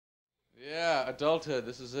Yeah, adulthood.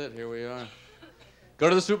 This is it. Here we are. Go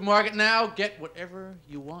to the supermarket now, get whatever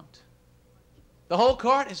you want. The whole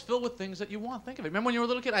cart is filled with things that you want. Think of it. Remember when you were a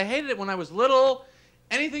little kid? I hated it when I was little.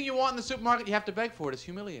 Anything you want in the supermarket, you have to beg for it. It's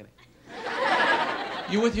humiliating.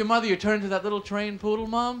 You with your mother, you turn to that little trained poodle.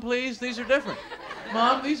 Mom, please, these are different.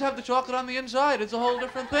 Mom, these have the chocolate on the inside. It's a whole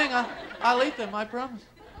different thing. I'll eat them, I promise.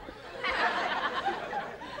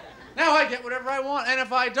 Now I get whatever I want, and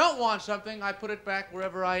if I don't want something, I put it back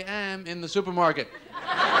wherever I am in the supermarket.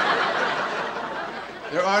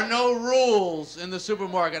 There are no rules in the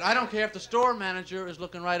supermarket. I don't care if the store manager is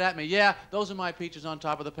looking right at me. Yeah, those are my peaches on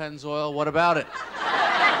top of the Pennzoil. What about it?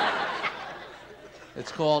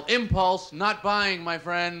 It's called impulse, not buying, my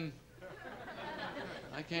friend.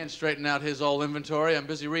 I can't straighten out his old inventory. I'm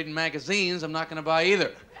busy reading magazines. I'm not going to buy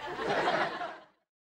either.